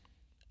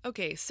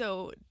Okay,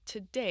 so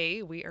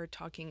today we are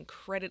talking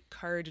credit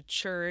card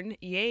churn,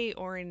 yay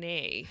or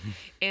nay.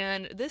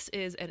 And this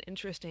is an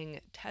interesting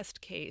test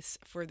case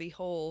for the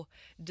whole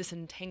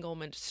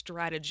disentanglement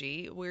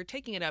strategy. We're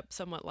taking it up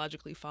somewhat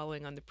logically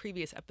following on the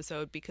previous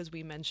episode because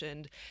we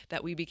mentioned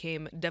that we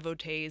became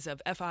devotees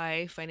of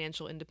FI,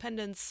 financial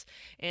independence,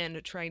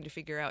 and trying to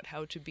figure out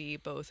how to be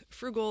both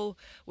frugal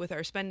with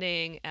our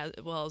spending as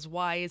well as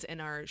wise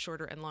in our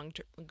shorter and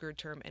longer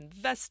term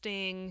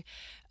investing.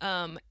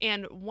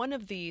 And one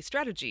of the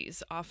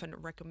strategies often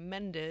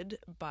recommended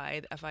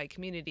by the FI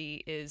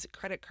community is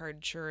credit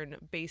card churn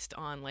based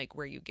on like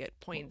where you get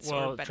points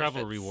or benefits.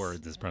 Travel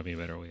rewards is probably a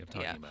better way of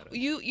talking about it.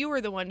 You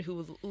were the one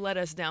who led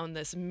us down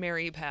this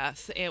merry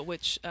path,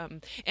 which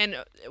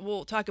and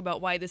we'll talk about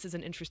why this is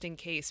an interesting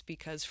case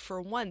because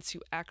for once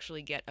you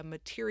actually get a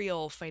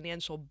material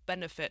financial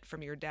benefit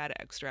from your data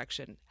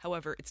extraction.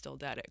 However, it's still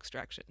data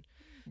extraction.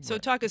 So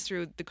talk us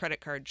through the credit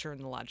card churn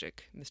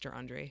logic, Mr.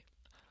 Andre.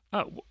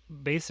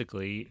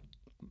 Basically,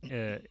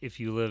 if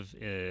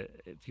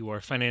you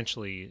are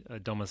financially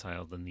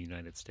domiciled in the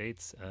United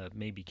States,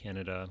 maybe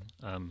Canada,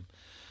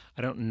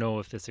 I don't know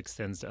if this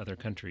extends to other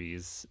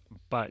countries,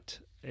 but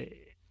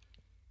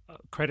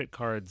credit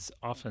cards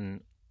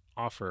often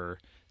offer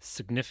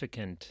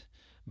significant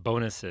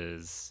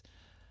bonuses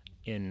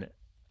in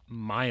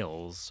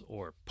miles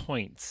or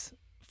points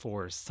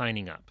for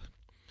signing up.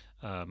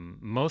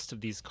 Most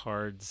of these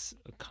cards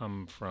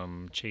come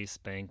from Chase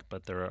Bank,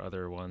 but there are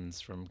other ones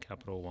from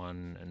Capital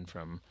One and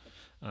from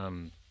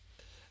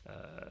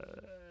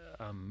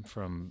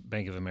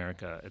Bank of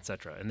America,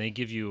 etc. And they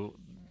give you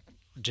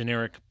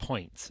generic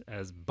points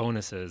as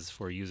bonuses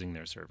for using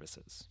their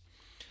services.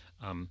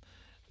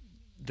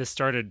 This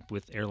started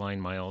with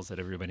airline miles that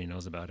everybody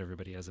knows about.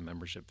 Everybody has a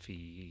membership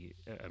fee,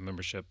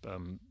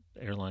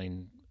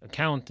 airline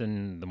account,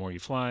 and the more you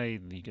fly,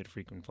 you get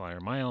frequent flyer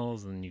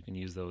miles, and you can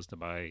use those to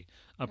buy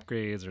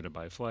upgrades or to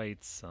buy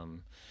flights.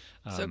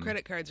 So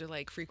credit cards are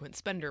like frequent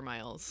spender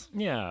miles.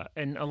 Yeah,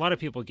 and a lot of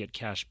people get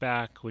cash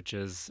back, which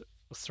is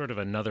sort of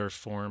another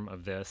form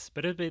of this,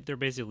 but they're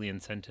basically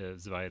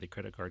incentives via the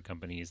credit card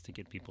companies to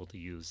get people to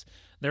use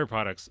their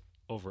products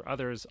over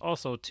others,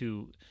 also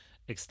to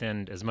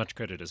extend as much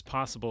credit as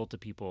possible to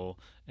people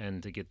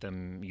and to get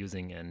them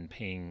using and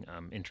paying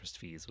interest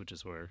fees, which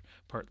is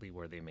partly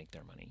where they make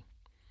their money.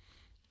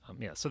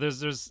 So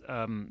there's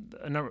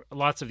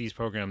lots of these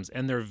programs,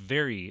 and they're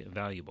very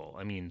valuable.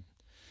 I mean,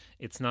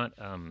 it's not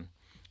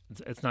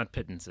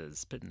pittance.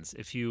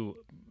 If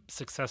you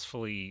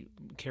successfully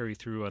carry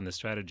through on the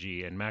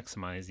strategy and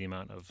maximize the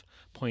amount of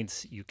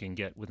points you can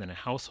get within a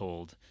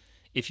household,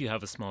 if you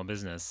have a small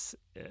business,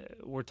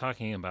 we're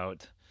talking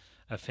about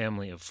a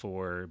family of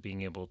 4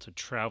 being able to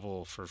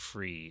travel for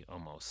free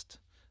almost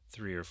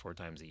 3 or 4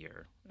 times a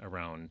year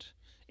around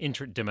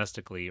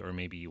domestically or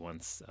maybe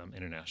once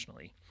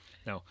internationally.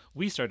 Now,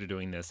 we started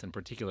doing this in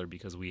particular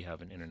because we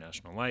have an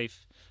international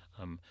life.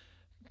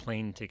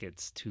 Plane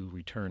tickets to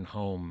return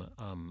home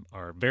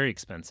are very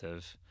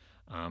expensive.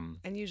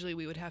 And usually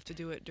we would have to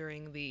do it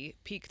during the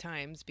peak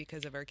times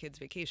because of our kids'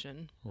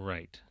 vacation.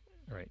 Right.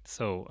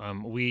 So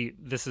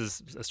this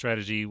is a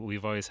strategy.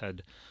 We've always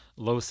had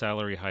low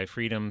salary, high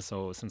freedom.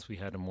 So since we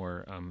had a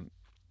more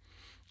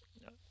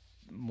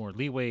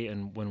leeway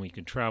and when we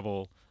could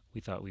travel, we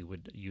thought we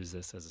would use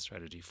this as a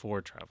strategy for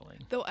traveling.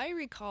 Though I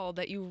recall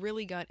that you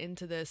really got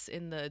into this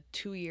in the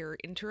 2-year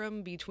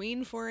interim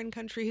between foreign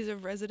countries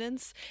of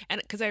residence.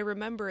 And because I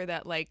remember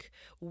that like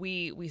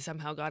we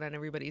somehow got on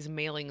everybody's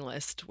mailing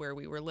list where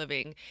we were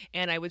living.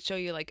 And I would show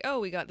you like, oh,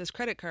 we got this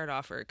credit card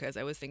offer because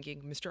I was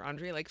thinking Mr.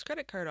 Andre likes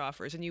credit card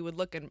offers. And you would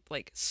look and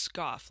like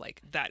scoff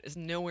like that is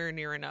nowhere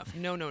near enough.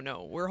 No.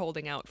 We're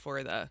holding out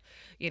for the,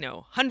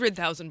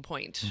 100,000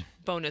 point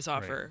bonus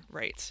offer.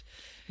 Right.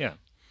 Yeah.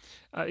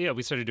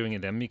 We started doing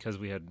it then because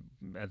we had,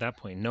 at that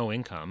point, no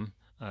income.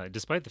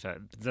 Despite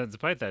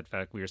that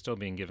fact, we were still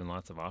being given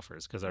lots of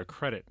offers because our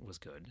credit was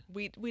good.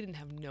 We didn't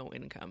have no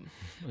income.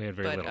 We had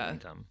very little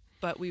income.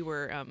 But we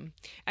were,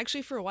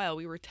 actually for a while,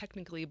 we were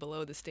technically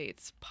below the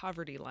state's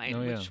poverty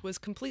line, which was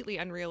completely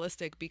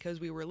unrealistic because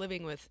we were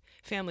living with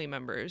family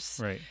members.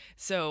 Right.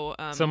 So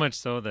so much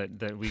so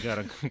that we got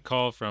a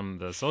call from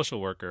the social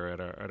worker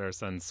at our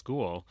son's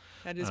school.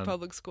 At his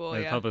public school,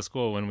 At public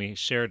school, when we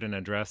shared an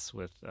address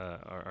with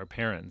our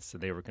parents,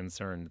 they were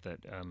concerned that...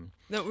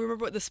 No,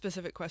 remember what the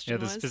specific question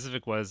was? Yeah, the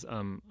specific was,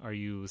 are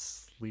you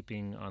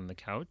sleeping on the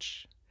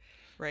couch?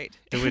 Right.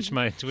 To which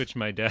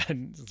my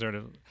dad sort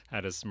of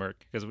had a smirk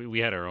because we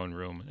had our own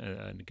room,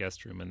 a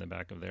guest room in the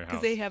back of their house.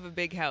 Because they have a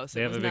big house.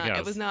 They have a big house.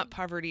 It was not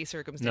poverty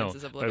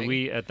circumstances of living. But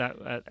we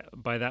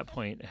by that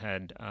point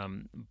had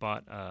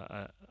bought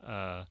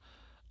a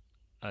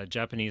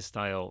Japanese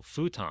style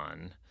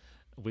futon,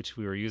 which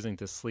we were using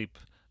to sleep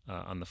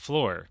on the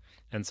floor.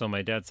 And so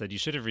my dad said, "You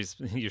should have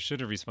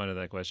responded to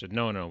that question.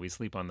 No, we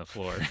sleep on the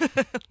floor."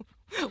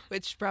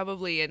 which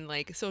probably in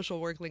like social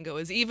work lingo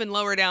is even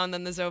lower down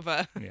than the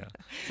SOFA. Yeah.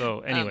 So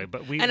anyway,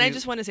 but I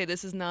just want to say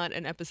this is not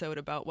an episode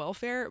about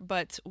welfare,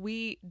 but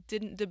we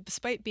didn't,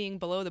 despite being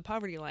below the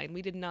poverty line,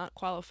 we did not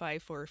qualify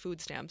for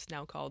food stamps,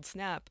 now called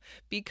SNAP,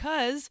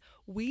 because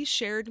we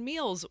shared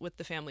meals with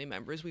the family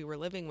members we were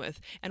living with.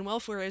 And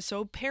welfare is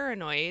so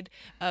paranoid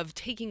of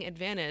taking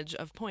advantage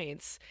of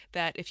points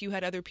that if you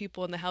had other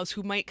people in the house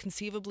who might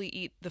conceivably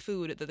eat the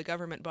food that the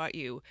government bought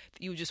you,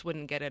 you just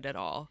wouldn't get it at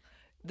all.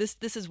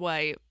 This is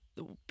why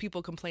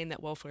people complain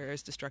that welfare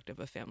is destructive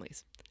of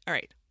families. All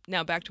right,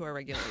 now back to our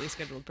regularly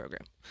scheduled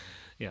program.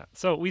 Yeah,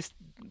 so we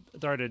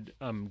started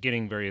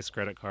getting various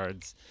credit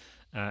cards,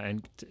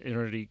 in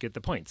order to get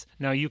the points.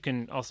 Now you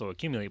can also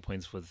accumulate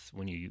points with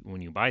when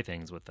you buy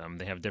things with them.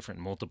 They have different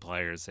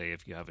multipliers. Say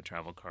if you have a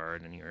travel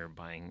card and you're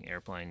buying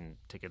airplane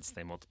tickets,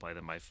 they multiply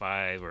them by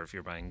 5, or if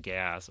you're buying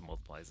gas, it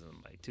multiplies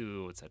them by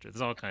 2, etc.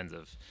 There's all kinds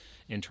of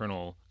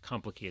internal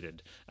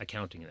complicated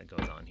accounting that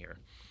goes on here.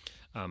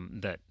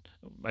 That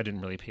I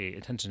didn't really pay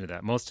attention to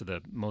that. Most of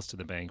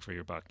the bang for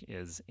your buck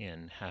is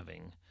in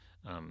having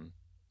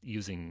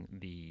using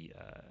the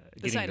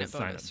sign-up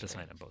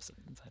bonus.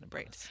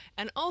 Right.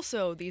 And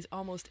also, these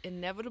almost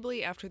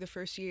inevitably, after the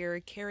first year,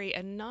 carry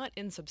a not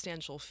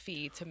insubstantial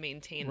fee to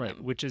maintain them.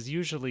 Right, which is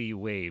usually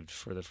waived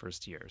for the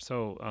first year.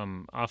 So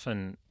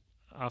often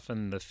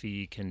the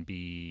fee can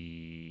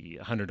be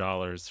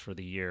 $100 for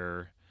the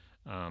year,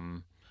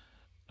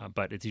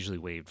 but it's usually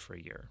waived for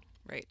a year.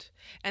 Right.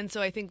 And so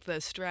I think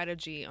the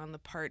strategy on the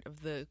part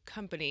of the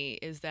company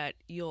is that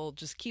you'll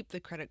just keep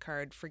the credit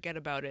card, forget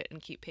about it, and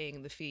keep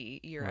paying the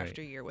fee year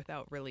after year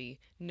without really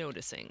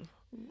noticing.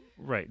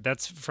 Right.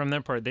 That's from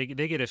their part. They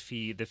get a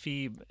fee. The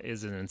fee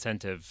is an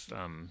incentive.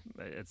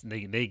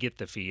 They get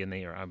the fee, and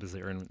they are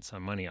obviously earn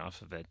some money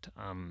off of it.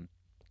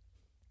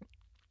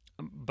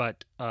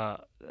 But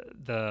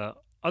the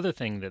other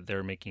thing that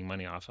they're making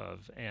money off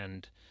of,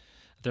 and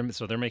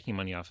they're making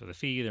money off of the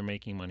fee. They're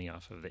making money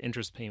off of the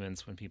interest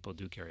payments when people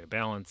do carry a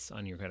balance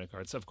on your credit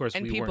card. So of course,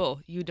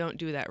 you don't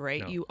do that, right?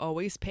 No. You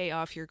always pay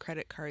off your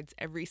credit cards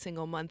every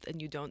single month,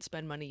 and you don't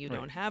spend money you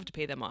don't have to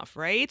pay them off,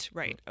 right?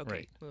 Right. Okay.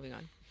 Right. Moving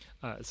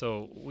on.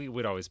 So we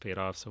would always pay it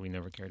off, so we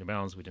never carried a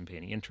balance. We didn't pay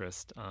any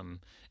interest.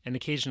 And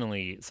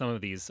occasionally, some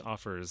of these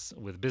offers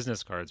with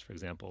business cards, for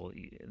example,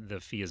 the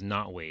fee is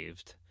not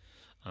waived.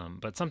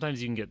 But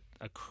sometimes you can get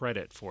a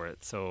credit for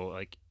it. So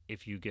like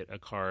if you get a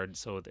card,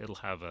 so it'll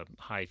have a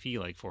high fee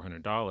like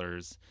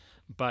 $400,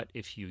 but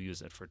if you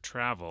use it for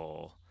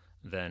travel,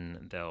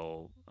 then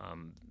they'll,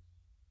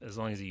 as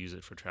long as you use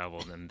it for travel,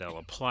 then they'll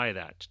apply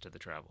that to the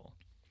travel.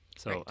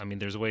 So, right. I mean,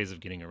 there's ways of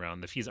getting around.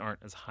 The fees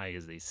aren't as high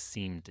as they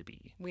seem to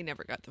be. We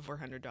never got the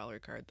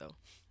 $400 card,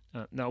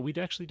 though. No, we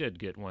actually did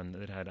get one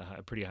that had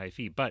a pretty high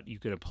fee, but you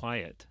could apply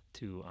it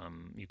to,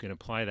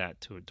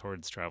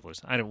 towards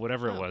travelers.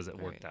 Whatever it was,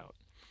 it worked out.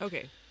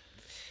 Okay.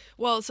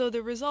 Well, so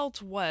the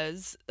result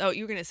was,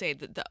 you were going to say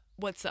that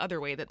what's the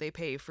other way that they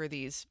pay for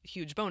these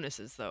huge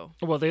bonuses, though?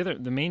 Well,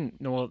 the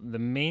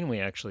main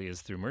way actually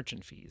is through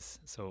merchant fees.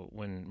 So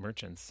when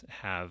merchants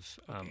have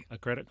a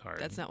credit card,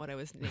 that's not what I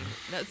was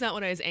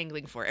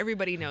angling for.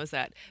 Everybody knows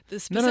that the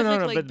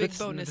specific big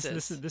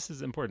bonuses. This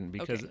is important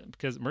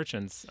because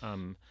merchants.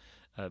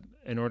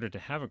 In order to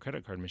have a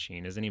credit card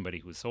machine, as anybody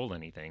who's sold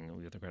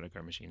anything with a credit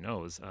card machine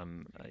knows,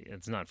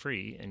 it's not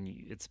free, and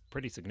it's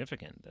pretty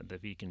significant. The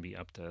fee can be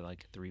up to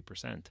like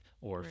 3%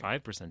 or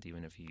 5%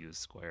 even if you use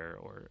Square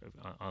or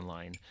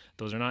online.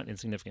 Those are not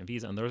insignificant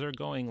fees, and those are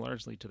going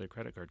largely to the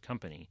credit card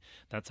company.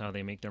 That's how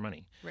they make their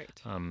money.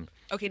 Right.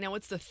 Okay, now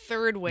what's the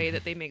third way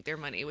that they make their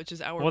money, which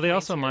is our Well, they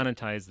also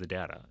monetize the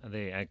data.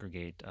 They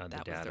aggregate the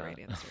data. That was the right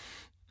answer.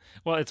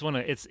 Well, it's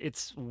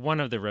one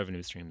of the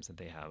revenue streams that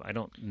they have. I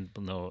don't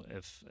know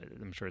if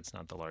I'm sure it's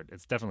not the largest.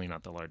 It's definitely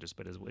not the largest,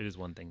 but it is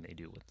one thing they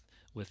do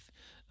with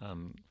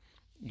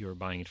your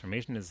buying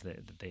information is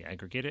that they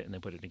aggregate it and they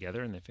put it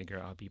together and they figure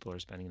out how people are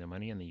spending their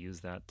money and they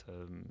use that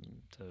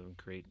to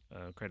create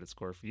a credit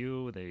score for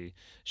you. They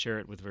share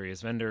it with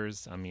various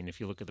vendors. I mean, if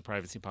you look at the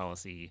privacy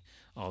policy,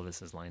 all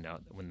this is lined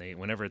out.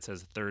 Whenever it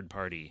says third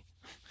party.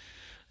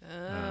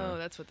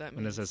 That's what that means.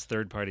 When it says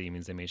third party, it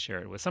means they may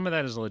share it with. Some of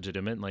that is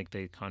legitimate, like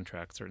they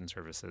contract certain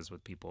services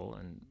with people,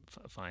 and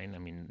fine. I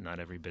mean, not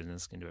every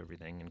business can do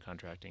everything, and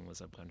contracting with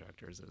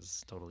subcontractors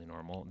is totally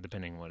normal,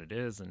 depending on what it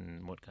is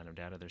and what kind of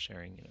data they're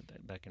sharing.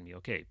 That can be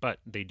okay. But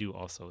they do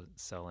also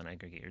sell and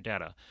aggregate your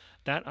data.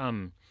 That,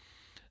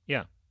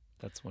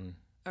 that's one.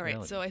 All right,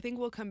 reality. So I think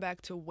we'll come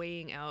back to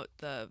weighing out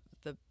the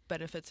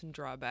benefits and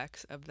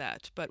drawbacks of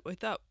that. But we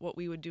thought what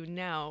we would do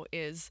now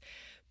is,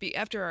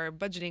 after our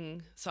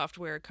budgeting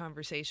software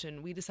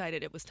conversation, we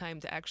decided it was time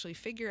to actually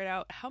figure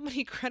out how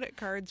many credit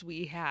cards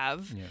we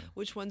have,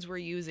 which ones we're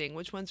using,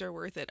 which ones are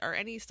worth it, are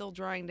any still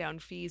drawing down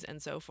fees,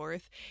 and so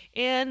forth.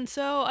 And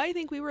so I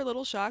think we were a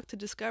little shocked to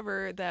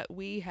discover that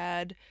we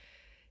had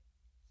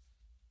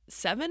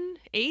 7,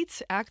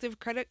 8 active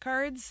credit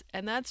cards,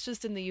 and that's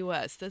just in the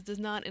U.S. This does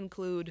not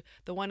include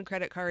the 1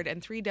 credit card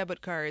and 3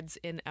 debit cards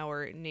in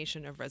our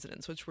nation of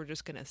residence, which we're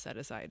just going to set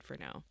aside for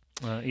now.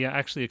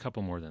 Actually a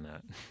couple more than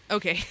that.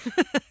 Okay.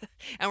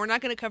 And we're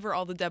not going to cover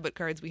all the debit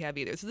cards we have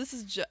either. So this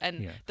is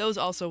those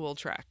also will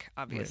track,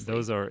 obviously. Right.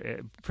 Those are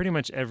pretty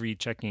much every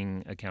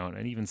checking account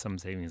and even some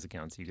savings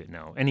accounts you get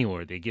now.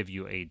 Anywhere they give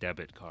you a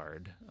debit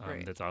card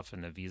that's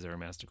often a Visa or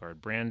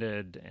MasterCard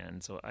branded.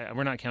 And so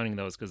we're not counting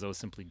those because those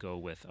simply go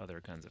with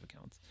other kinds of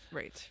accounts.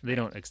 Right. They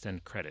don't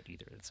extend credit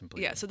either. It's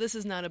simply... Yeah, so this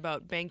is not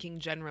about banking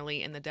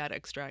generally and the data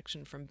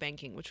extraction from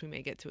banking, which we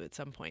may get to at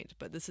some point.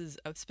 But this is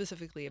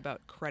specifically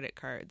about credit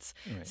cards.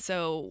 Right.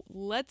 So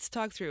let's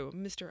talk through.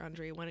 Mr.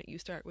 Andre, why don't you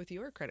start with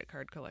your credit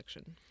card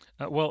collection?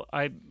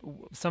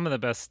 Some of the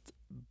best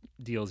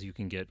deals you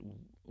can get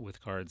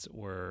with cards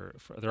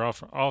they're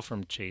all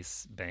from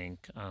Chase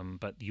Bank,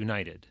 but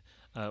United,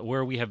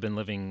 where we have been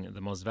living.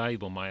 The most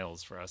valuable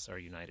miles for us are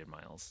United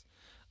miles,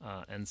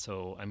 and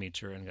so I made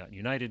sure and got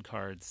United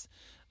cards,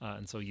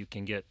 and so you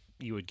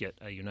would get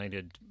a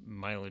United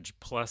Mileage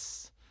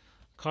Plus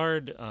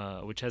card,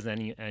 which has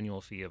an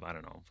annual fee of, I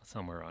don't know,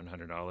 somewhere around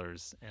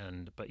 $100,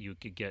 but you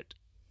could get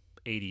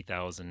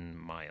 80,000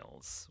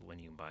 miles when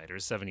you buy it, or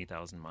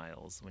 70,000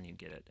 miles when you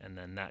get it, and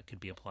then that could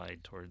be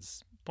applied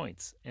towards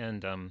points,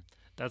 and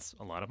that's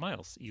a lot of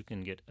miles. You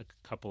can get a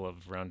couple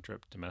of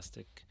round-trip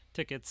domestic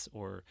tickets,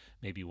 or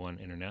maybe one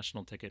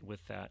international ticket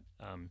with that,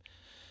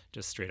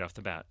 just straight off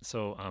the bat.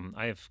 So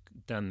I have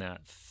done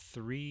that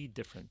 3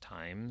 different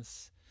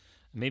times,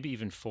 maybe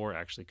even 4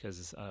 actually,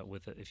 because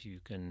if you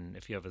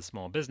have a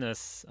small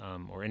business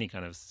or any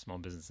kind of small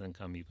business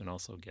income, you can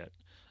also get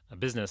a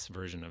business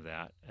version of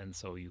that, and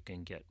so you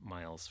can get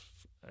miles,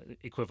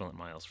 equivalent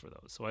miles for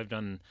those. So I've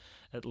done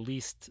at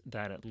least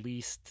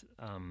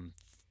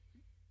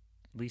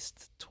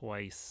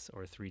twice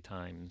or 3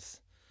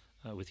 times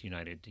with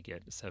United to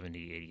get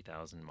 70,000,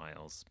 80,000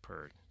 miles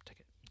per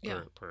ticket.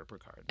 Per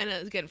card. And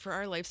again, for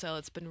our lifestyle,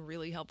 it's been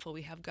really helpful.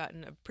 We have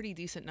gotten a pretty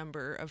decent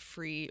number of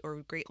free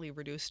or greatly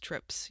reduced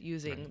trips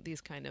using these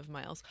kind of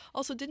miles.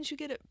 Also, didn't you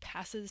get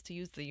passes to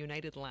use the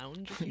United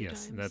Lounge a few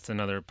times? Yes, that's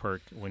another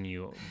perk. When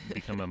you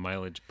become a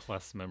Mileage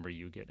Plus member,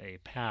 you get a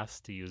pass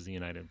to use the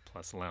United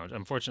Plus Lounge.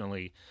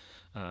 Unfortunately,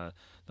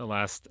 the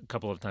last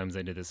couple of times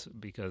I did this,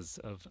 because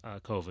of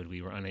COVID,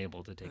 we were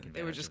unable to take advantage.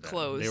 They were just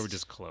closed. They were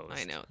just closed.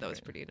 I know. That was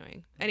pretty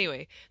annoying.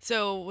 Anyway,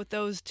 so with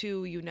those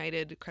 2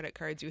 United credit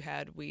cards you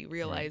had, we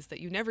realized that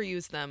you never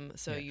used them.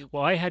 So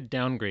Well, I had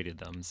downgraded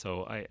them.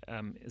 So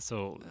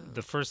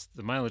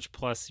the Mileage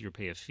Plus you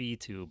pay a fee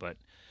to, but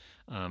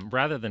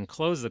rather than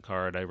close the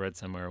card, I read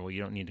somewhere, well,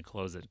 you don't need to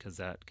close it because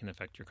that can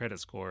affect your credit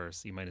score.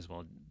 So you might as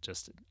well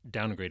just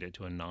downgrade it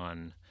to a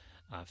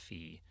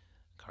non-fee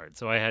card.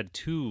 So I had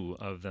 2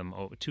 of them,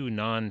 2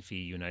 non-fee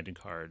United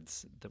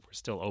cards that were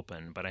still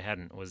open, but I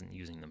wasn't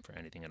using them for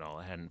anything at all.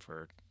 I hadn't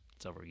for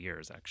several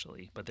years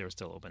actually, but they were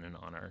still open and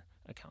on our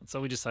account.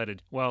 So we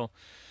decided, well,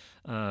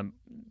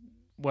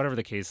 whatever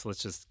the case,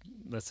 let's just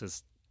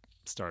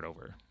start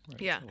over.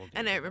 Right? Yeah, so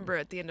I remember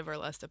at the end of our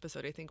last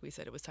episode, I think we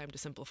said it was time to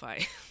simplify.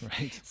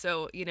 Right.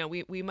 So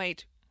we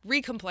might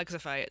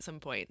recomplexify at some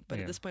point, but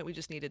at this point we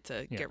just needed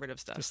to get rid of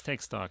stuff. Just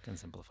take stock and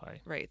simplify.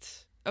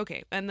 Right.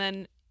 Okay, and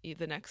then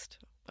the next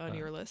on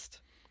your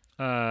list?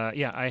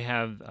 I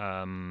have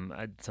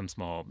some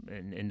small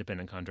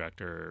independent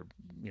contractor,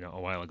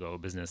 a while ago,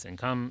 business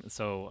income.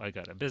 So I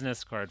got a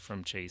business card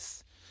from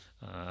Chase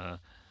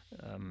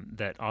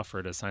that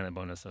offered a sign-up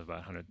bonus of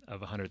about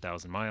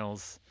 100,000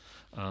 miles.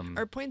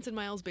 Are points and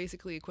miles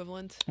basically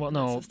equivalent? Well,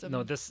 no.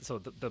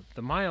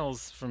 The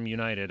miles from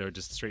United are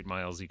just straight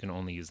miles. You can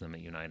only use them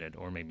at United,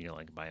 or maybe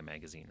buy a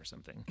magazine or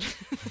something,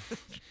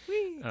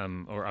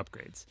 or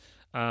upgrades.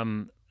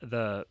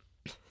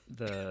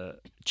 The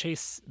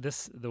Chase,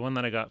 the one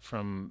that I got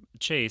from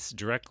Chase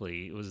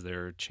directly, it was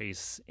their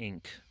Chase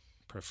Inc.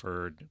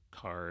 preferred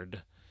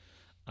card.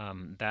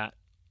 That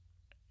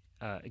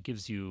it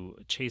gives you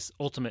Chase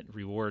Ultimate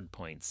Reward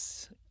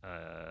points,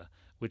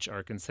 which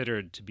are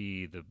considered to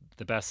be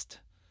the best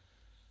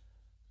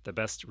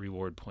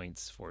reward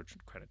points for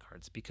credit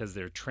cards because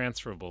they're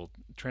transferable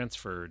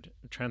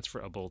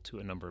to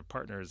a number of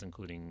partners,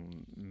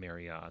 including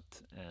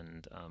Marriott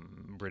and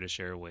British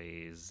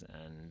Airways,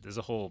 and there's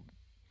a whole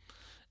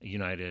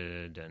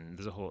United, and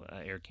there's a whole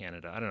Air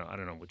Canada. I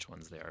don't know which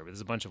ones they are, but there's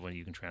a bunch of ones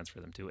you can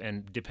transfer them to.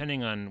 And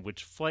depending on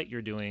which flight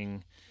you're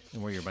doing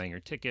and where you're buying your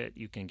ticket,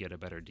 you can get a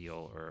better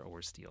deal or a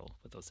worse deal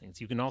with those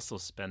things. You can also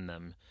spend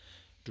them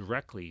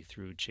directly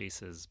through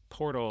Chase's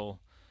portal.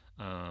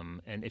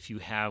 And if you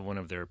have one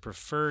of their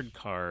preferred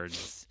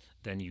cards,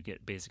 then you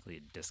get basically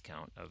a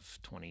discount of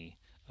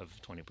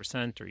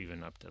 20% or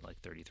even up to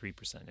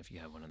 33% if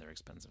you have one of their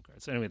expensive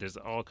cards. So anyway, there's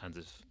all kinds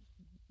of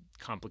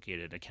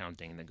complicated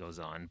accounting that goes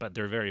on, but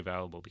they're very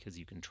valuable because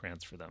you can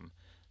transfer them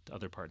to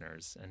other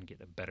partners and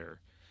get a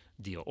better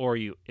deal. Or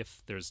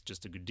if there's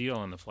just a good deal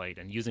on the flight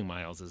and using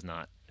miles is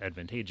not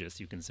advantageous,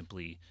 you can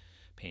simply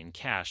pay in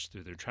cash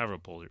through their travel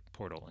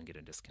portal and get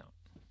a discount.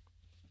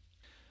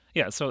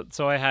 Yeah, so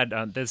I had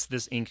this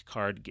Inc.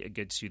 card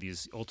gets you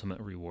these ultimate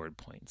reward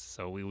points.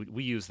 So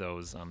we use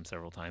those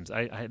several times.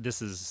 I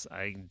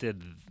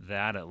did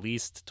that at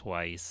least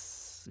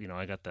twice.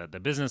 I got the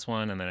business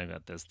one, and then I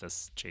got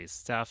this Chase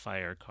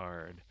Sapphire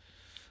card.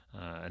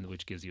 and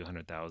which gives you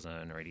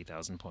 100,000 or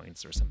 80,000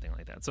 points or something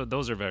like that. So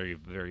those are very,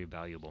 very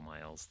valuable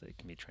miles that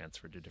can be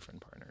transferred to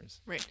different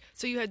partners. Right.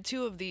 So you had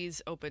two of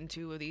these open,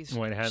 two of these.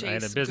 Well, I had a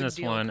Chase business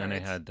Good Deal one, cards. and I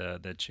had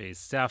the Chase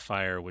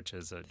Sapphire, which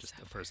is just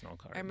a personal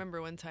card. I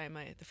remember one time,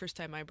 the first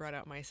time I brought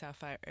out my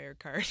Sapphire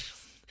card,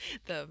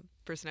 the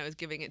person I was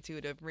giving it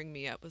to ring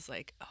me up was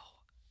like, "Oh,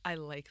 I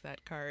like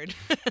that card."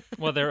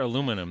 Well, they're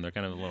aluminum. They're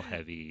kind of a little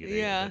heavy.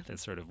 Yeah. That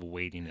sort of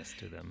weightiness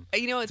to them.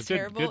 You know what's It's good,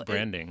 terrible? good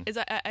branding.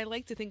 I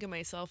like to think of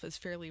myself as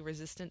fairly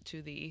resistant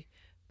to the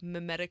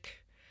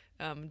mimetic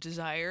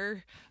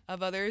desire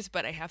of others,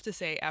 but I have to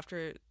say,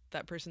 after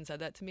that person said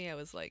that to me, I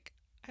was like,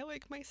 I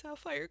like my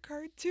Sapphire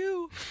card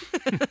too.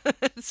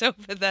 It's so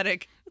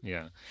pathetic.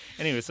 Yeah.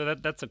 Anyway, so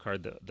that's a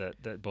card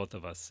that both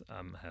of us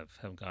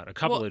have got a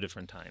couple of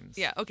different times.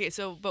 Yeah. Okay.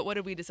 So, but what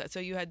did we decide? So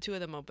you had two of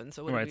them open.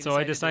 So what right. did we So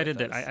I decide to decided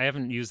do with that those? I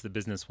haven't used the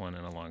business one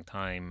in a long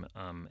time,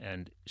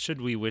 and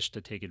should we wish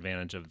to take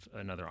advantage of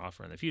another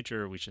offer in the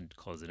future, we should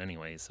close it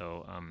anyway.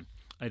 So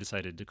I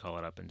decided to call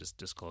it up and just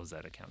disclose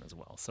that account as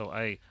well. So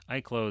I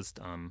closed.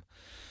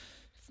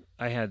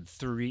 I had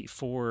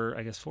four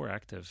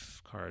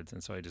active cards,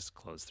 and so I just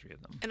closed 3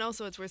 of them. And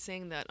also, it's worth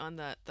saying that on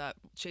that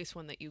Chase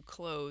one that you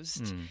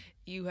closed,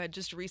 you had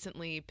just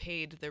recently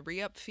paid the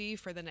re-up fee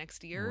for the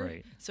next year.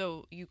 Right.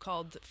 So you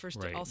called first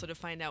Right. also to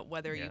find out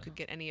whether you Yeah. could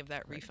get any of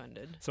that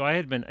refunded. So I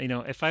had been,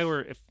 if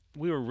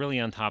we were really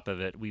on top of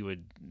it, we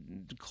would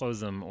close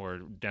them or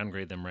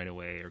downgrade them right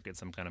away or get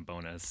some kind of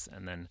bonus.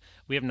 And then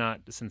we have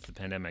not, since the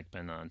pandemic,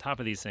 been on top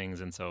of these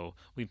things. And so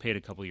we paid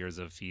a couple years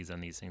of fees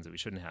on these things that we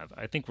shouldn't have.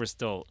 I think we're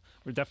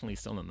definitely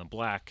still in the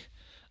black,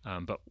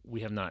 but we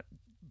have not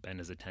been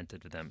as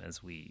attentive to them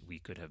as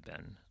we could have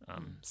been.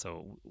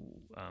 So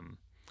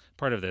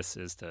part of this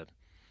is to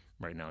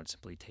right now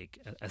simply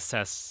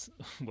assess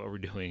what we're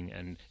doing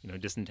and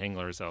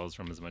disentangle ourselves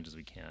from as much as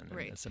we can.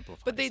 Right. And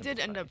simplify. But they did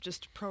end up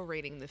just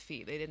prorating the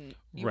fee. They didn't.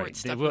 You right. weren't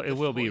stuck It with the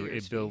will full be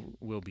year's fee.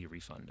 will be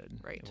refunded.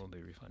 Right. It will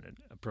be refunded,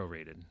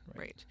 prorated.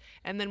 Right.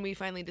 And then we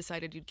finally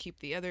decided you'd keep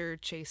the other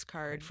Chase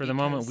card. For the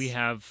moment, we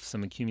have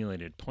some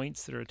accumulated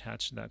points that are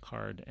attached to that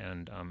card,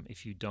 and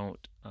if you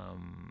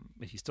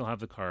still have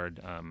the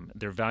card,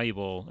 they're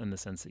valuable in the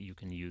sense that you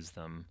can use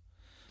them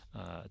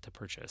to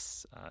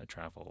purchase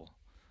travel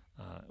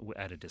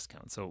at a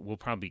discount. So we'll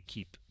probably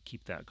keep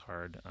that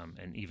card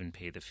and even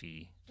pay the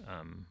fee,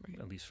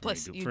 at least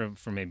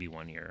for maybe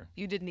 1 year.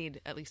 You did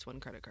need at least one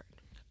credit card.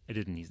 I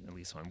didn't need at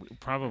least one.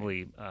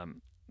 Probably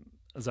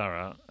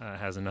Zara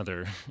has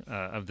another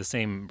of the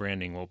same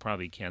branding. We'll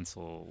probably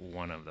cancel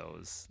one of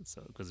those,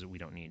 so because we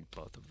don't need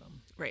both of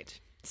them.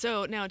 Right.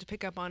 So now to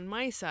pick up on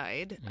my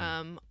side,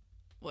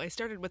 well, I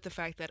started with the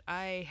fact that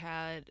I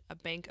had a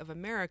Bank of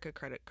America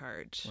credit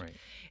card.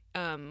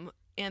 Right.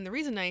 And the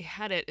reason I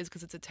had it is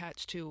because it's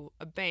attached to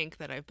a bank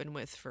that I've been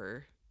with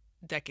for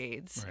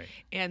decades. Right.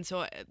 And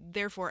so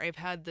therefore I've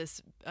had this,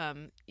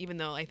 even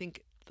though I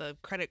think the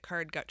credit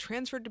card got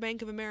transferred to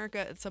Bank of America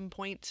at some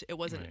point, it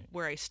wasn't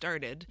where I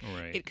started.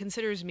 Right. It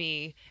considers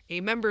me a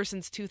member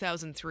since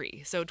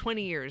 2003, so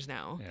 20 years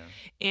now.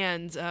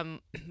 Yeah. And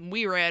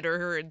we read or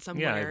heard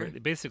somewhere. Yeah,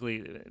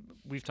 basically,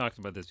 we've talked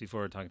about this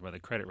before. We're talking about the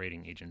credit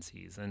rating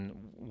agencies,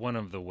 and one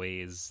of the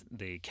ways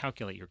they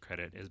calculate your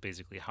credit is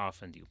basically how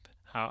often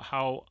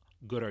how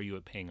good are you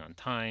at paying on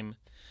time.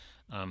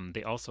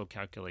 They also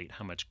calculate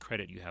how much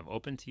credit you have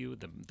open to you.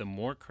 The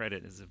more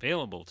credit is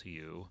available to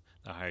you,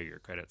 the higher your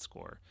credit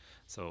score.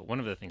 So one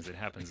of the things that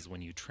happens is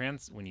when you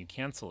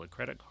cancel a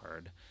credit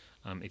card,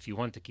 if you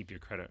want to keep your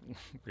credit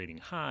rating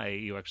high,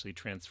 you actually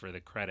transfer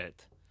the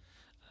credit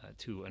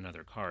to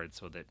another card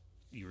so that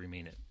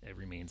it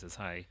remains as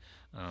high.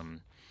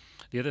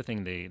 The other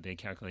thing they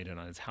calculated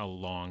on is how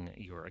long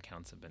your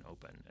accounts have been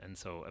open. And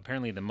so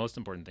apparently the most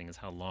important thing is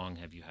how long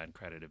have you had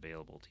credit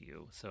available to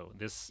you. So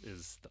this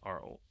is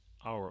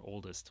our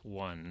oldest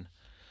one.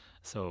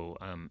 So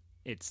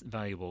it's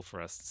valuable for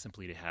us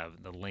simply to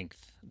have the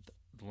length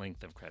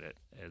of credit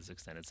as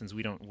extended. Since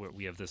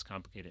we have this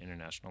complicated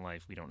international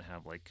life, we don't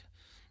have like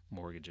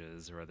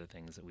mortgages or other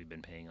things that we've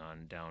been paying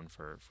on down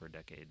for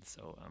decades.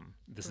 So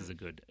this is a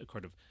good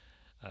kind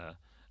of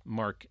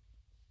mark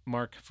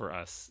for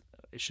us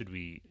should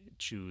we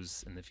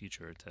choose in the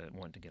future to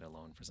want to get a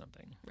loan for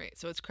something. Right.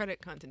 So it's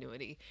credit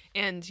continuity.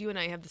 And you and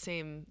I have the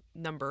same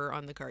number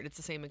on the card. It's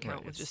the same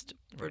account with just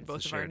for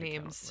both of our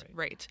names. Account,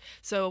 right.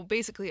 So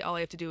basically all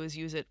I have to do is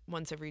use it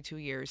once every 2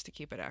 years to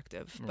keep it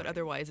active. But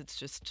otherwise it's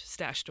just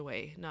stashed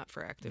away, not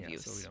for active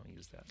use. So we don't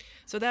use that.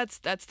 So that's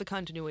the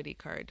continuity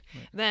card.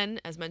 Right. Then,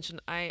 as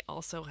mentioned, I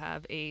also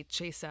have a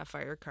Chase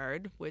Sapphire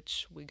card,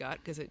 which we got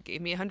because it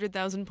gave me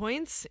 100,000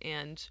 points,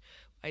 and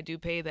I do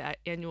pay that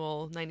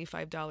annual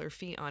 $95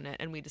 fee on it,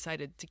 and we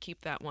decided to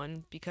keep that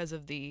one because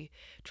of the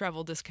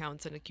travel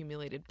discounts and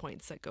accumulated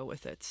points that go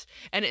with it.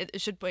 And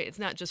it's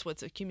not just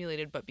what's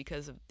accumulated, but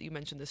because you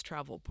mentioned this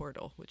travel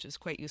portal, which is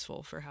quite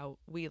useful for how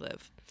we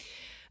live.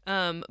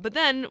 But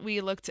then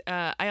we looked,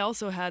 I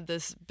also had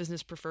this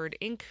Business Preferred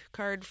Inc.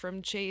 card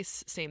from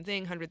Chase, same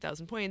thing,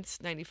 100,000 points,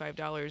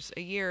 $95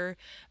 a year.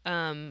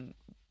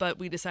 but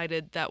we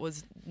decided there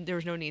was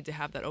no need to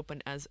have that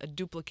open as a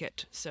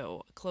duplicate,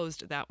 so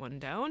closed that one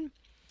down.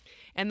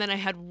 And then I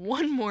had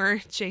one more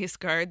Chase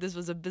card. This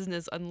was a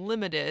Business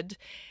Unlimited,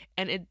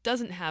 and it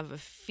doesn't have a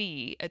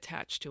fee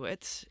attached to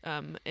it.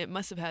 It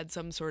must have had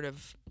some sort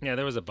of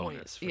there was a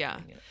bonus. For yeah,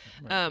 it.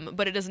 Right.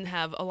 but it doesn't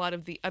have a lot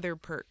of the other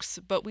perks.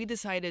 But we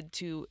decided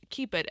to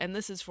keep it, and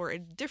this is for a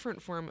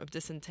different form of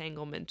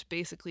disentanglement,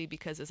 basically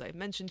because, as I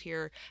mentioned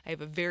here, I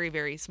have a very,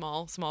 very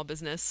small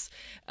business.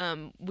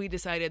 We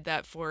decided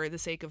that for the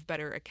sake of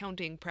better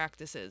accounting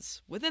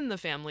practices within the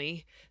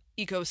family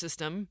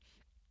ecosystem,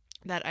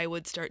 that I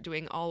would start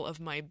doing all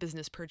of my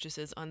business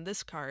purchases on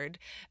this card.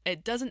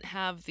 It doesn't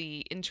have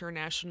the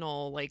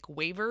international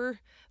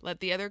waiver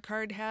that the other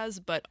card has,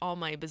 but all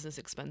my business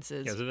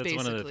expenses so that's basically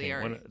one of the things.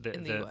 are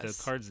in the US.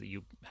 The cards that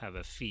you have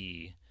a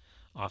fee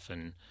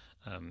often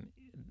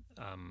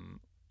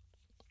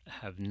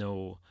have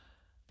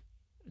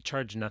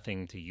charge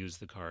nothing to use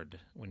the card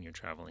when you're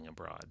traveling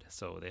abroad.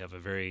 So they have a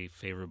very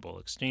favorable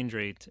exchange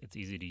rate. It's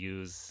easy to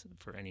use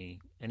for any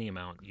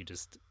amount. You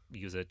just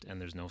use it, and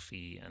there's no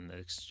fee, and the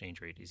exchange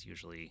rate is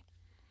usually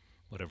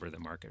whatever the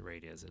market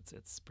rate is.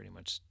 It's pretty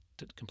much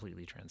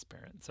completely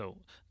transparent. So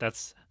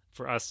that's,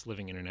 for us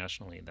living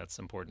internationally, that's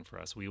important for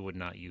us. We would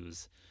not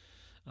use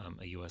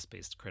a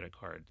U.S.-based credit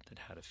card that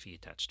had a fee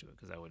attached to it,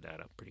 because that would add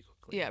up pretty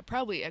quickly. Yeah,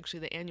 probably actually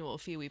the annual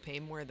fee we pay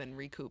more than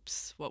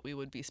recoups what we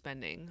would be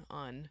spending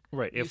on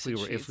if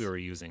we were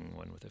using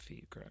one with a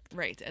fee, correct.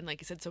 Right, and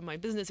like I said, so my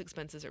business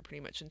expenses are pretty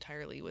much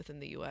entirely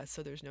within the U.S.,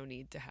 so there's no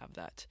need to have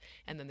that,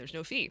 and then there's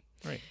no fee.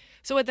 Right.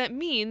 So what that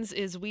means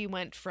is we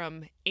went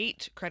from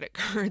 8 credit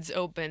cards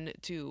open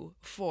to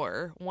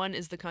 4. One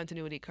is the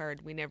continuity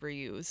card we never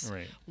use.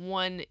 Right.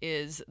 One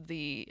is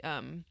the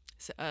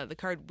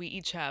card we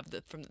each have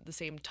from the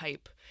same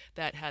type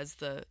that has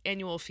the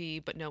annual fee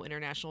but no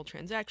international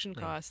transaction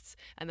costs,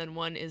 and then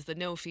one is the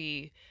no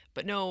fee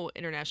but no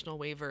international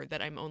waiver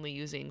that I'm only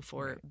using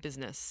for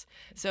business.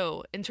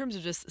 So in terms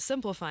of just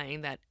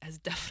simplifying, that has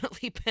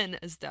definitely been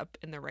a step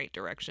in the right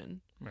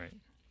direction. Right.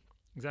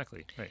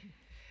 Exactly. Right.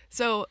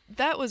 So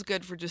that was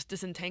good for just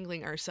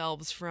disentangling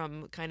ourselves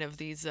from kind of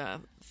these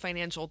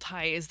financial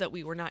ties that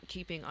we were not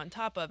keeping on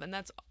top of. And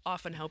that's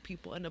often how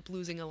people end up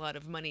losing a lot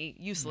of money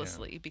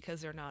uselessly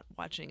because they're not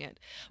watching it.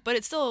 But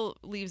it still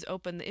leaves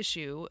open the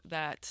issue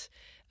that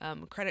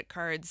credit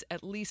cards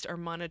at least are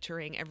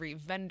monitoring every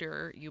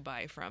vendor you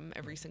buy from,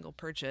 every single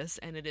purchase,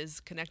 and it is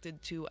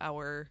connected to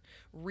our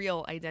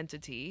real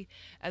identity.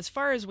 As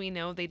far as we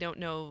know, they don't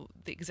know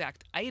the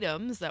exact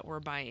items that we're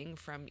buying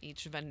from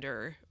each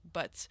vendor,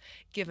 but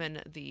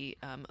given the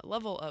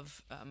level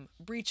of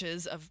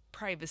breaches of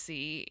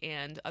privacy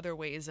and other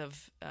ways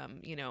of,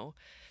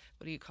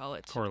 what do you call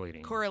it?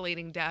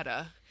 Correlating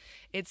data,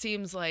 it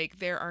seems like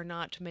there are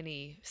not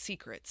many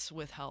secrets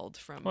withheld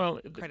from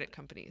credit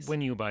companies.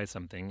 When you buy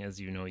something, as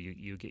you know,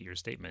 you get your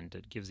statement.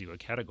 It gives you a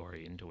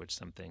category into which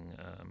something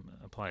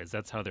applies.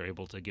 That's how they're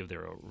able to give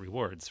their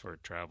rewards for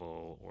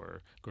travel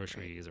or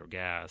groceries or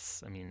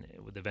gas. I mean,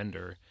 the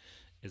vendor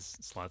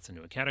slots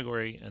into a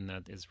category, and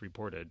that is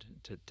reported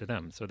to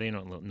them. So they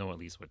don't know at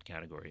least what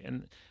category.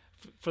 And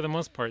for the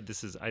most part,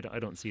 I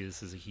don't see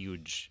this as a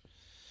huge...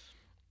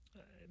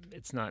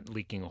 It's not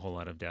leaking a whole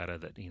lot of data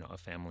that, a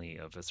family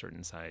of a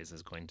certain size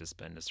is going to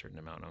spend a certain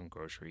amount on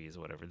groceries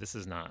or whatever. This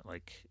is not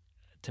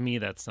to me,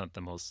 that's not the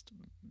most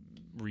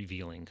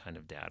revealing kind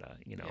of data.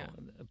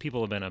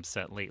 People have been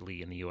upset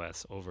lately in the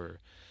U.S. over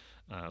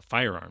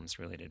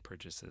firearms-related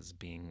purchases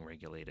being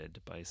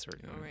regulated by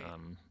certain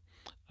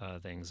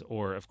things,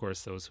 or of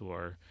course those who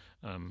are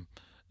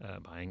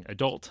buying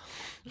adult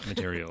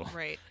material,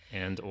 right,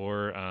 and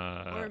or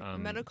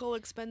medical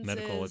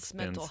expenses,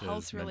 mental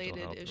health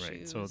related issues.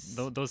 Right.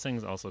 So those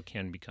things also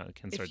can start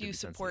to be sensitive. If you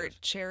support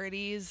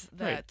charities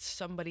that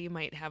somebody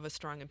might have a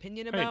strong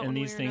opinion about, right, and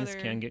these things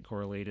can get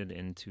correlated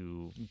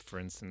into, for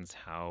instance,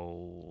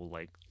 how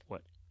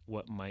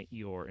what might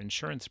your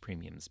insurance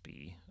premiums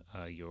be,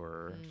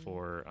 your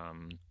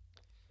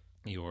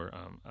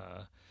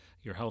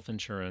health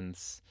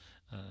insurance,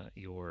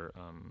 your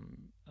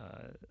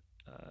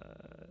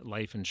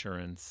life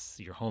insurance,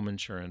 your home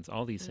insurance,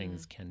 all these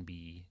things can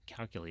be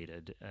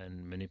calculated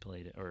and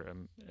manipulated or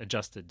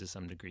adjusted to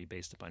some degree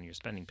based upon your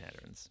spending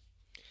patterns.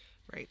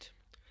 Right.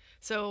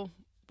 So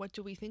what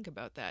do we think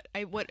about that?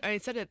 What I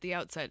said at the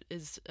outset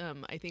is,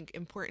 I think,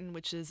 important,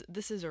 which is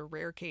this is a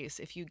rare case.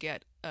 If you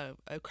get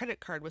a credit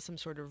card with some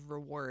sort of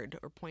reward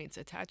or points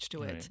attached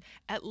to it,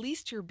 at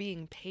least you're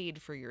being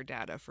paid for your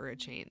data for a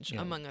change,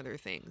 among other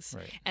things.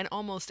 Right. And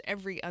almost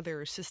every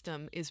other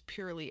system is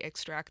purely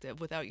extractive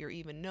without your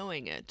even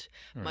knowing it,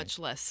 much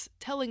less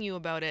telling you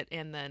about it.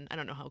 And then, I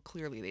don't know how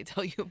clearly they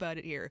tell you about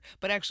it here,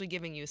 but actually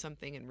giving you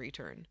something in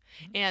return.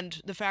 And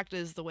the fact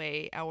is, the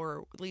way at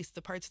least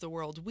the parts of the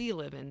world we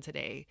live in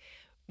today,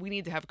 we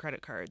need to have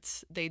credit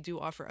cards. They do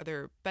offer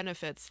other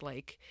benefits,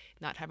 like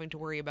not having to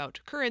worry about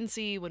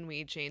currency when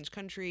we change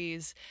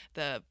countries,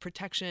 the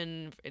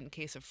protection in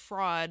case of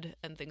fraud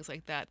and things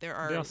like that. They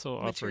also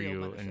offer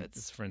you,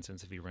 benefits. For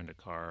instance, if you rent a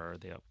car,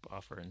 they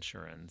offer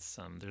insurance.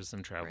 There's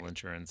some travel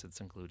insurance that's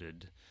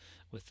included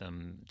with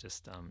them.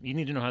 Just you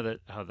need to know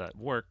how that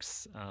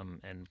works,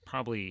 and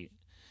probably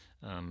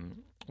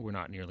we're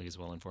not nearly as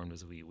well informed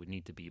as we would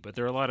need to be. But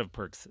there are a lot of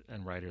perks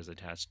and riders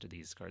attached to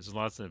these cards. There's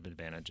lots of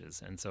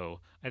advantages, and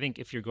so I think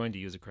if you're going to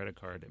use a credit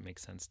card, it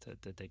makes sense to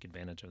take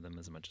advantage of them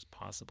as much as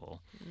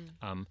possible.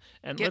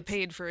 And get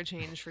paid for a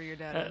change for your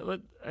data.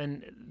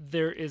 And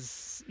there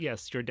is,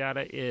 yes, your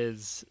data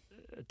is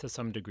to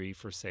some degree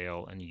for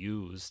sale and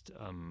used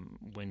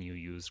when you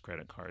use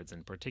credit cards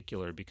in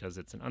particular, because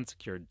it's an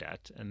unsecured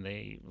debt and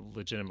they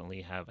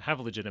legitimately have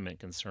a legitimate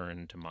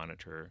concern to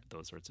monitor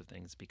those sorts of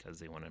things because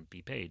they want to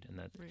be paid. And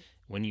that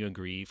when you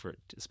agree for,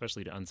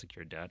 especially to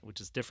unsecured debt, which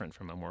is different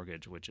from a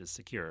mortgage, which is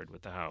secured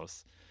with the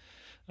house,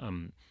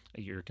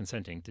 you're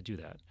consenting to do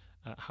that.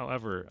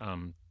 However,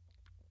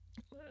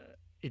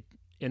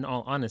 in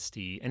all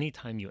honesty,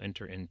 anytime you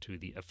enter into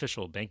the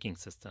official banking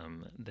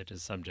system that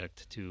is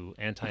subject to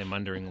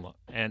anti-money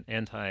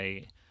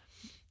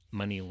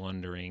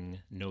laundering,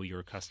 know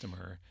your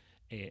customer,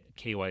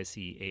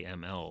 KYC,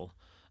 AML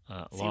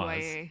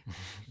laws,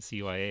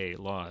 CYA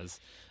laws,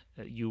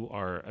 you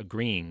are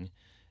agreeing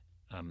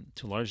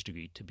to a large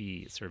degree to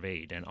be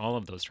surveyed, and all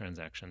of those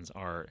transactions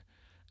are,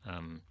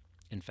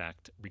 in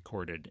fact,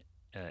 recorded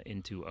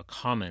into a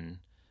common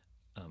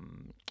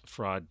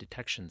fraud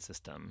detection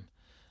system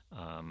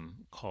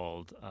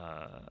called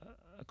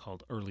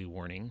early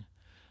warning,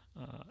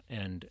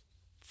 and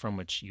from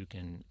which you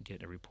can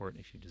get a report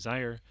if you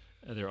desire.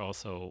 There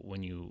also,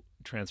 when you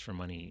transfer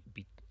money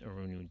or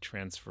when you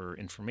transfer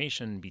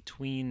information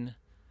between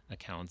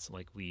accounts,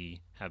 like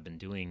we have been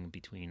doing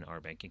between our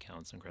bank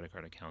accounts and credit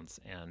card accounts,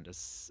 and a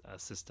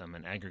system,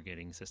 an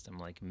aggregating system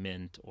like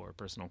Mint or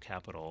Personal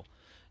Capital,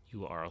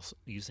 you are also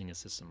using a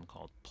system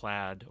called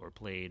Plaid or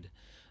Plaid.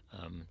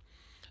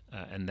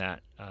 And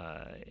that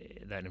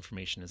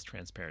information is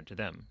transparent to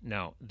them.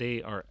 Now,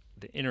 they are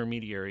the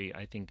intermediary.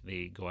 I think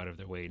they go out of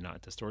their way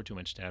not to store too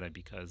much data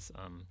because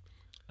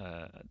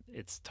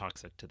it's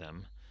toxic to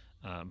them.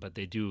 But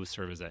they do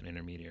serve as that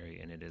intermediary,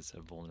 and it is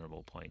a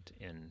vulnerable point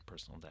in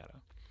personal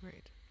data.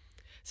 Right.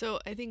 So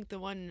I think the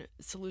one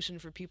solution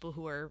for people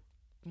who are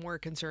more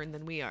concerned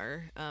than we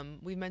are,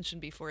 we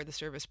mentioned before the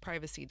service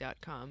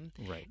privacy.com.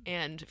 Right.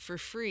 And for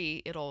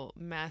free, it'll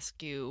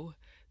mask you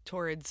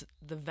towards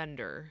the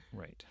vendor.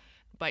 Right.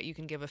 But you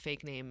can give a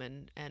fake name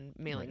and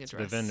mailing address. So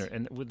the vendor,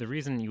 and the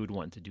reason you would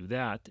want to do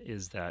that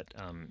is that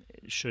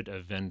should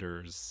a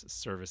vendor's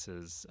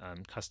services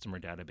customer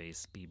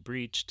database be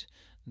breached,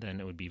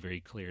 then it would be very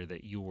clear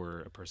that you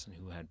were a person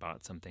who had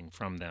bought something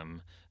from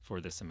them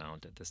for this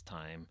amount at this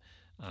time,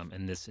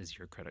 and this is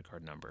your credit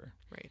card number.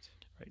 Right.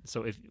 Right.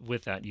 So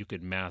with that, you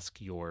could mask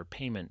your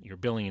payment, your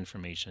billing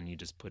information. You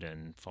just put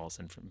in false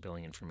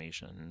billing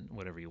information,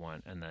 whatever you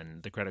want, and then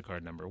the credit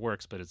card number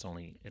works, but it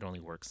only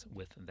works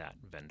with that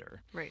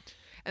vendor. Right.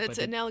 And it's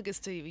analogous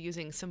to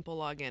using Simple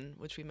Login,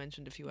 which we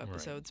mentioned a few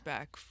episodes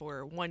back,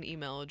 for one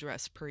email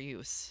address per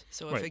use.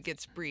 So if it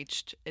gets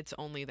breached, it's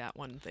only that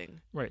one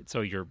thing. Right.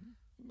 So you're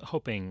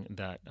hoping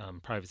that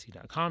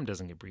privacy.com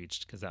doesn't get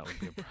breached, because that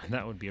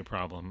would be a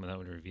problem. That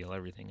would reveal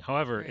everything.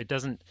 However, it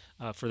doesn't,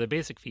 for the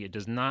basic fee, it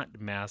does not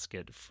mask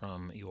it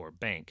from your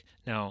bank.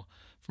 Now,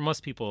 for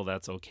most people,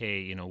 that's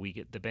okay. You know, we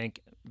get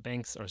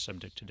banks are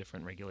subject to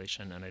different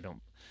regulation, and I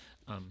don't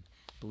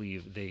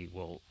believe they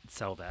will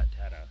sell that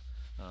data.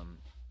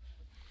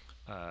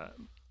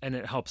 And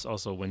it helps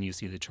also when you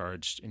see the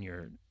charge and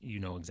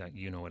you know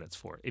what it's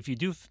for. If you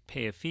do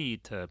pay a fee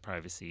to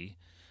privacy,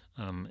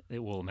 it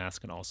will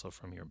mask it also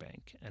from your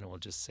bank, and it will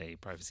just say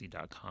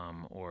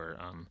privacy.com or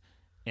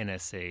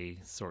NSA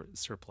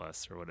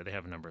surplus or whatever. They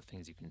have a number of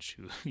things you can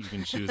choose. You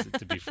can choose it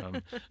to be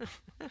from.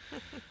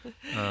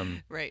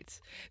 Right.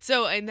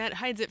 So, and that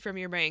hides it from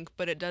your bank,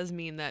 but it does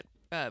mean that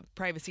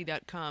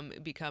privacy.com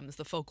becomes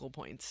the focal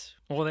point.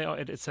 Well,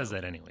 it says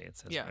that anyway. It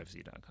says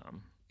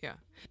privacy.com. Yeah.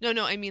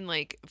 No. I mean,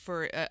 like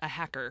for a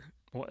hacker.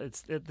 Well,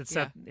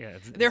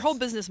 their whole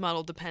business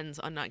model depends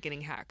on not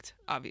getting hacked,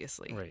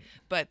 obviously. Right.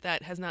 But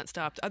that has not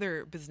stopped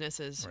other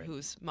businesses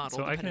whose model.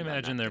 So I can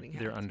imagine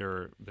they're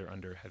under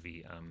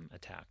heavy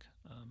attack.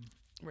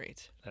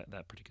 Right.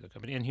 That particular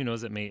company, and who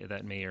knows, that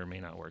may or may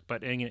not work.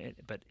 But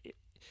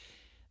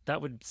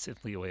that would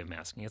simply a way of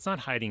masking. It's not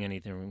hiding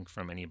anything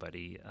from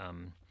anybody.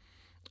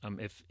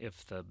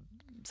 If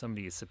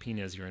somebody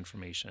subpoenas your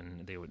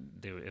information, they would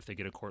if they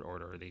get a court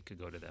order, they could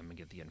go to them and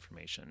get the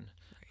information.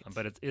 Right.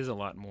 But it is a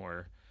lot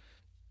more.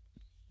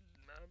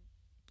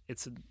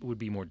 It would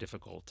be more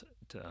difficult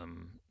to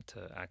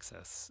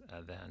access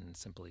than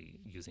simply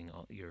using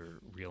all your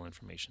real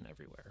information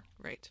everywhere.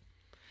 Right.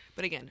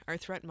 But again, our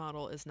threat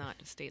model is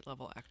not a state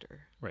level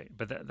actor. Right.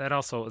 But that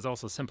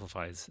also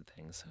simplifies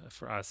things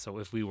for us. So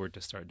if we were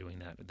to start doing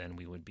that, then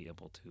we would be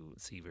able to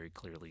see very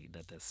clearly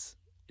that this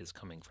is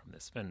coming from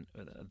this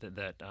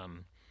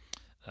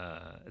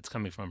it's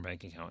coming from a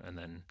bank account, and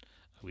then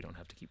we don't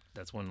have to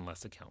that's one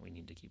less account we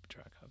need to keep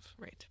track of.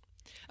 Right.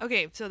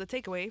 Okay, so the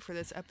takeaway for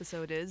this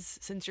episode is,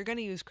 since you're going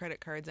to use credit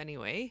cards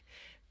anyway,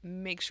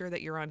 make sure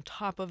that you're on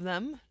top of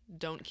them.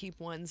 Don't keep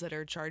ones that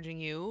are charging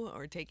you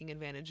or taking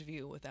advantage of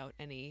you without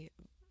any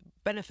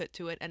benefit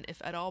to it, and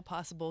if at all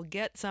possible,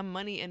 get some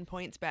money and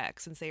points back,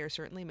 since they are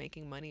certainly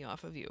making money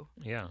off of you.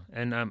 Yeah,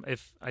 and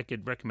if I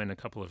could recommend a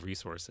couple of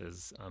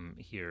resources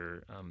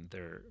here,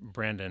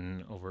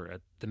 Brandon over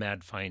at The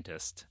Mad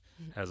Fientist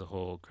has a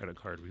whole credit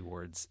card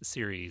rewards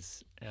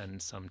series and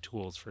some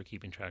tools for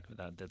keeping track of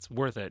that. That's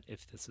worth it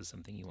if this is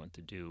something you want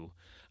to do.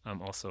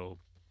 Also,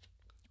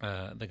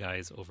 the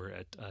guys over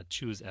at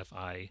Choose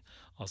FI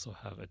also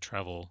have a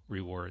travel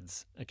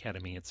rewards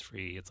academy. It's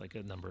free. It's like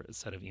a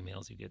set of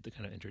emails you get that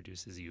kind of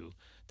introduces you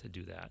to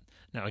do that.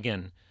 Now,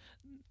 again,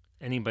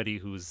 anybody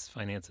whose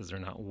finances are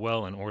not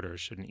well in order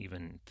shouldn't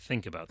even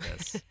think about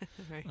this.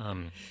 Right.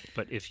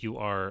 But if you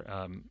are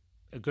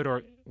a good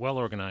or well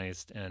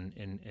organized and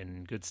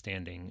in good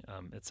standing,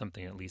 it's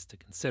something at least to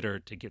consider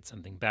to get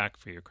something back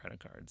for your credit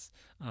cards.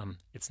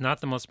 It's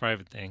not the most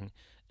private thing,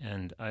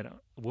 and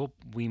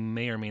we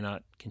may or may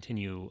not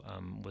continue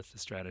with the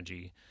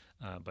strategy,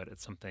 but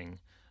it's something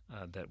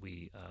that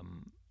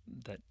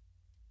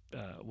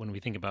when we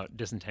think about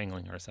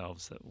disentangling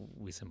ourselves, that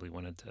we simply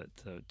wanted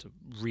to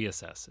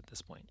reassess at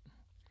this point.